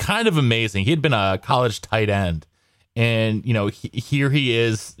kind of amazing. He had been a college tight end. And, here he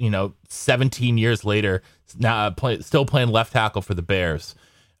is, 17 years later, now still playing left tackle for the Bears.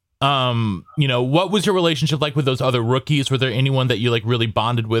 What was your relationship like with those other rookies? Were there anyone that you really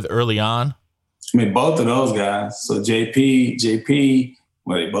bonded with early on? Both of those guys. So JP,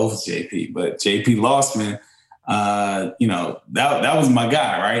 well, they both JP, but JP Lossman, you know, that was my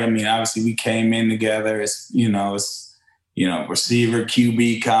guy, right? I mean, obviously we came in together. It's receiver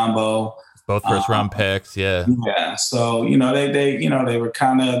QB combo. Both first round picks, yeah. Yeah. So, you know, they were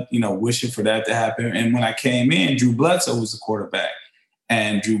kind of, you know, wishing for that to happen. And when I came in, Drew Bledsoe was the quarterback.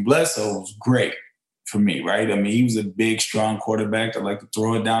 And Drew Bledsoe was great for me, right? I mean, he was a big, strong quarterback that liked to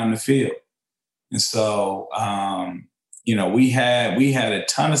throw it down the field. And so, you know, we had a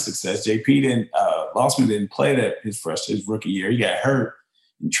ton of success. Lossman didn't play his rookie year. He got hurt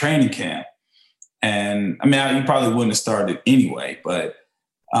in training camp. And I mean, he probably wouldn't have started anyway, but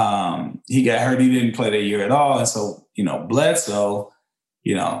he got hurt. He didn't play that year at all. And so, you know, Bledsoe,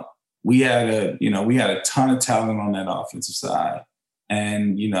 you know, we had a ton of talent on that offensive side.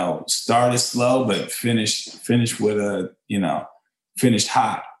 And, you know, started slow, but finished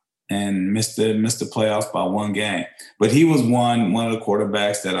hot and missed the playoffs by one game. But he was one of the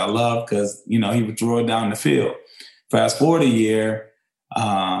quarterbacks that I loved because, you know, he would throw it down the field. Fast forward a year,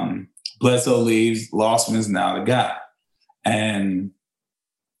 Bledsoe leaves, Lossman's now the guy. And,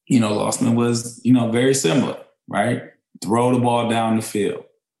 you know, Lossman was, you know, very similar, right? Throw the ball down the field.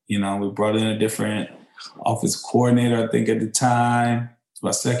 You know, we brought in a different offensive coordinator, I think at the time. It's my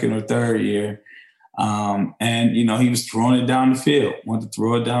second or third year. And, you know, he was throwing it down the field, wanted to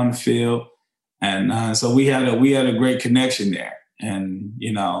throw it down the field. And so we had a great connection there. And,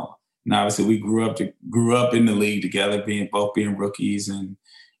 you know, and obviously we grew up in the league together, both being rookies and,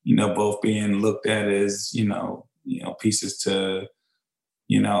 you know, both being looked at as, you know, pieces to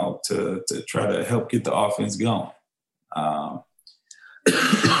try to help get the offense going.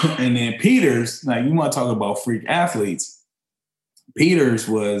 And then Peters, like you want to talk about freak athletes. Peters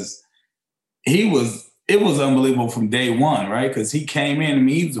it was unbelievable from day one, right? Because he came in, I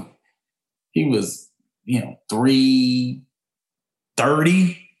mean, he was, you know,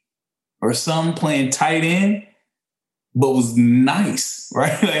 330 or something playing tight end, but was nice,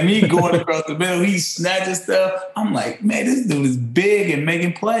 right? Like me going across the middle, he's snatching stuff. I'm like, man, this dude is big and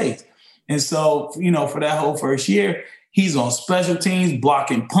making plays. And so, you know, for that whole first year, he's on special teams,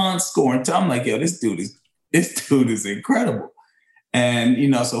 blocking punts, scoring. I'm like, yo, this dude is incredible. And, you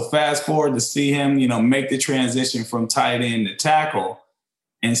know, so fast forward to see him, you know, make the transition from tight end to tackle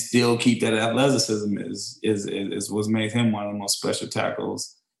and still keep that athleticism is what made him one of the most special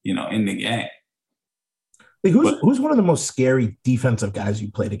tackles, you know, in the game. Wait, who's one of the most scary defensive guys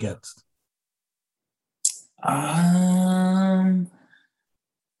you played against?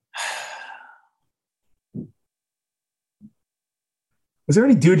 Was there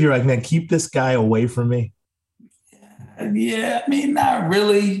any dude you're like, man, keep this guy away from me? Yeah, I mean, not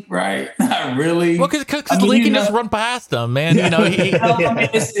really, right? Not really. Well, because Lee can just run past him, man. You know, I mean,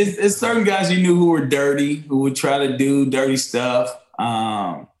 it's certain guys you knew who were dirty, who would try to do dirty stuff.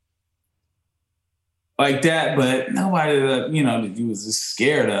 Like that, but nobody that, you know, that you was just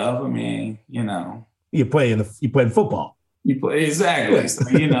scared of. I mean, you know. You play in football. You play exactly. So,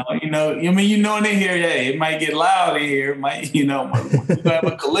 you know, I mean, you know in here, hey, it might get loud in here, it might, you know, have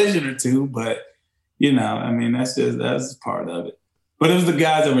a collision or two, but you know, I mean, that's part of it. But it was the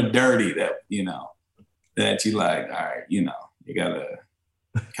guys that were dirty that, you know, that you like, all right, you know, you gotta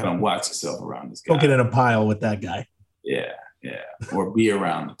kind of watch yourself around this guy. Don't get in a pile with that guy. Yeah. Or be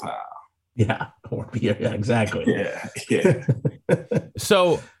around the pile. Yeah, exactly. Yeah.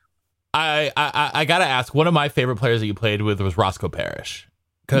 So I gotta ask, one of my favorite players that you played with was Roscoe Parrish.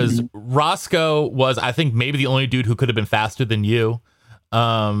 Because Roscoe was, I think, maybe the only dude who could have been faster than you.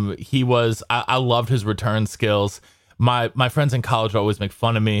 He was, I loved his return skills. My friends in college would always make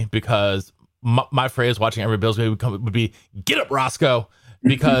fun of me because my phrase watching every Bills game would be, get up, Roscoe.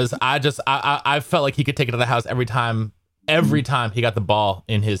 Because I felt like he could take it to the house every time he got the ball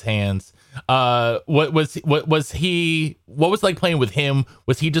in his hands. What was like playing with him?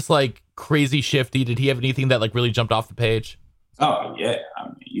 Was he just like crazy shifty? Did he have anything that like really jumped off the page? Oh yeah. I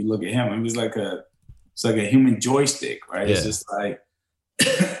mean, you look at him, it was like a human joystick, right? Yeah. It's just like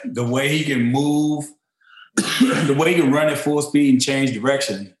the way he can move, the way he can run at full speed and change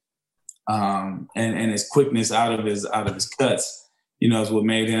direction, and his quickness out of his cuts, you know, is what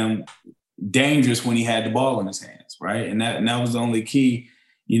made him dangerous when he had the ball in his hands, right? And that was the only key,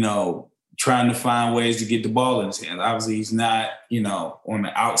 you know, trying to find ways to get the ball in his hands. Obviously, he's not, you know, on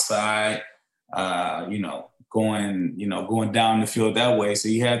the outside, going down the field that way. So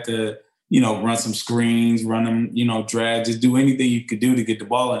you had to, you know, run some screens, run them, you know, drag, just do anything you could do to get the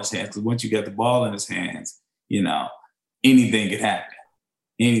ball in his hands. Because once you got the ball in his hands, you know, anything could happen.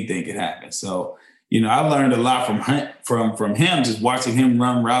 Anything could happen. So, you know, I learned a lot from him, just watching him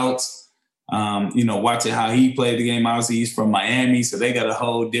run routes, Watching how he played the game. Obviously, he's from Miami, so they got a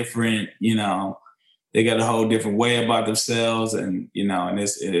whole different, way about themselves, and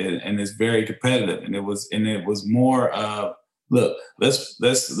it's very competitive. And it was more of, look, let's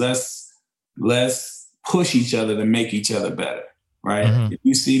push each other to make each other better, right? Mm-hmm. If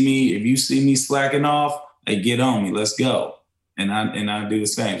you see me slacking off, hey, get on me, let's go, and I do the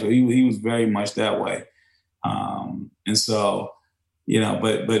same. So he was very much that way, and so.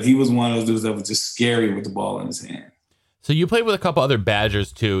 But he was one of those dudes that was just scary with the ball in his hand. So you played with a couple other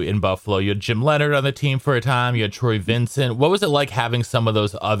Badgers too in Buffalo. You had Jim Leonard on the team for a time. You had Troy Vincent. What was it like having some of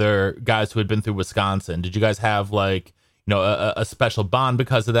those other guys who had been through Wisconsin? Did you guys have a special bond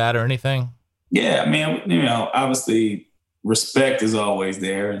because of that or anything? Yeah, I mean, obviously respect is always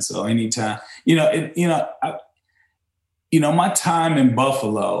there, and so anytime, my time in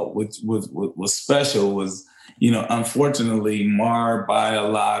Buffalo, which was special, was. Unfortunately marred by a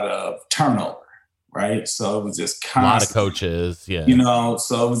lot of turnover, right? So it was just constant. A lot of coaches, yeah.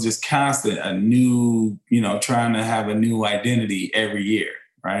 So it was just constant, a new, trying to have a new identity every year,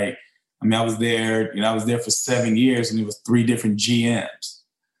 right? I mean, I was there for 7 years and it was 3 different GMs.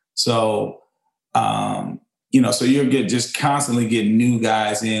 So, so you're just constantly getting new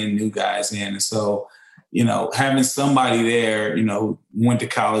guys in. And so, having somebody there, who went to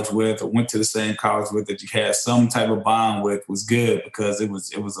college with or went to the same college with that you had some type of bond with was good, because it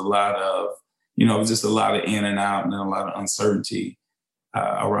was a lot of, it was just a lot of in and out and a lot of uncertainty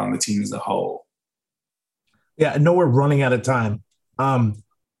around the team as a whole. Yeah, I know we're running out of time. To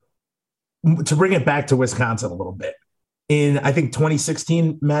bring it back to Wisconsin a little bit, in I think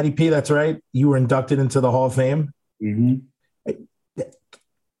 2016, Matty P, that's right, you were inducted into the Hall of Fame. Mm-hmm.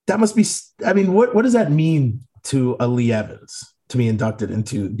 That must be, I mean, what does that mean to a Lee Evans to be inducted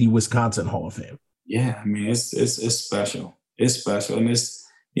into the Wisconsin Hall of Fame? Yeah, I mean, it's special. It's special. And it's,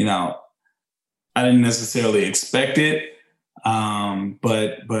 I didn't necessarily expect it,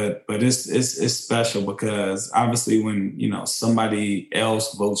 but it's special because obviously when, somebody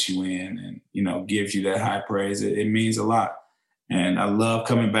else votes you in and, gives you that high praise, it means a lot. And I love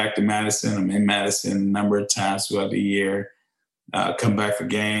coming back to Madison. I'm in Madison a number of times throughout the year. Come back for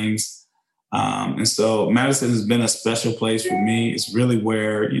games. And so Madison has been a special place for me. It's really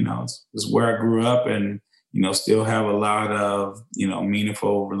where, it's where I grew up and, still have a lot of,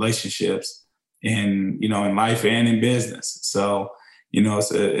 meaningful relationships in life and in business. So,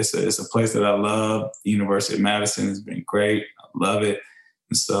 it's a place that I love. The University of Madison has been great. I love it.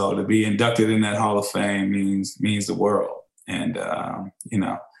 And so to be inducted in that Hall of Fame means the world. And, I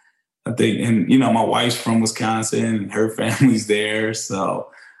think, and, my wife's from Wisconsin and her family's there. So,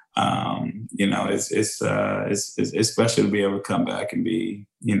 it's special to be able to come back and be,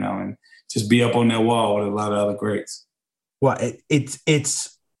 and just be up on that wall with a lot of other greats. Well,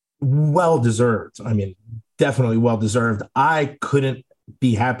 it's well-deserved. I mean, definitely well-deserved. I couldn't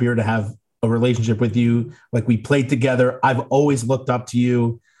be happier to have a relationship with you. Like, we played together. I've always looked up to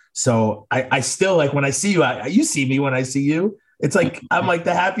you. So I still, like, when I see you, you see me when I see you. It's like, I'm like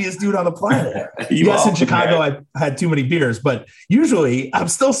the happiest dude on the planet. Yes, in Chicago, I had too many beers, but usually I'm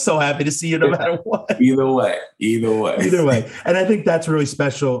still so happy to see you no matter what. Either way. And I think that's really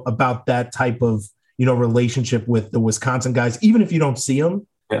special about that type of, relationship with the Wisconsin guys, even if you don't see them.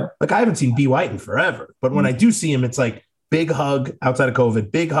 Yeah. Like, I haven't seen B. White in forever, but when I do see him, it's like big hug outside of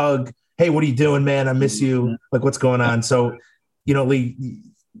COVID, big hug. Hey, what are you doing, man? I miss you. Like, what's going on? So, Lee,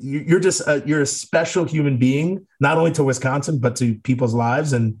 you're just you're a special human being, not only to Wisconsin, but to people's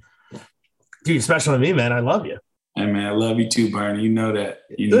lives. And dude, you're special to me, man. I love you. Hey, man, I love you too, Bernie. You know that.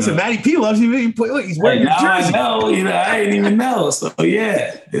 Listen, Matty P loves you. Look, he's wearing your jersey. I know. I didn't even know. So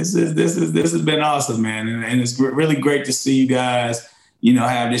yeah, this has been awesome, man. And it's really great to see you guys,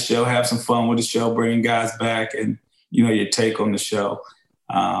 have this show, have some fun with the show, bringing guys back, and your take on the show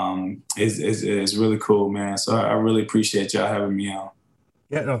is really cool, man. So I really appreciate y'all having me on.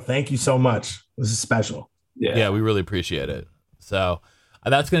 Yeah, no, thank you so much. This is special. Yeah, we really appreciate it. So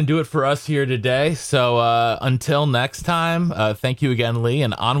that's going to do it for us here today. So until next time, thank you again, Lee,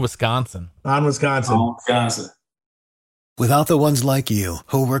 and on Wisconsin. On Wisconsin. On Wisconsin. Without the ones like you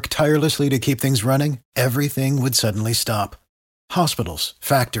who work tirelessly to keep things running, everything would suddenly stop. Hospitals,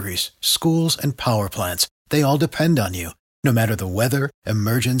 factories, schools, and power plants, they all depend on you. No matter the weather,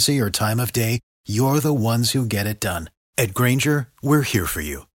 emergency, or time of day, you're the ones who get it done. At Grainger, we're here for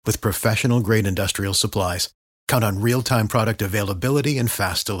you with professional-grade industrial supplies. Count on real-time product availability and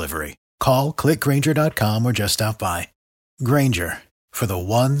fast delivery. Call, click Grainger.com, or just stop by. Grainger, for the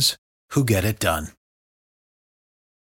ones who get it done.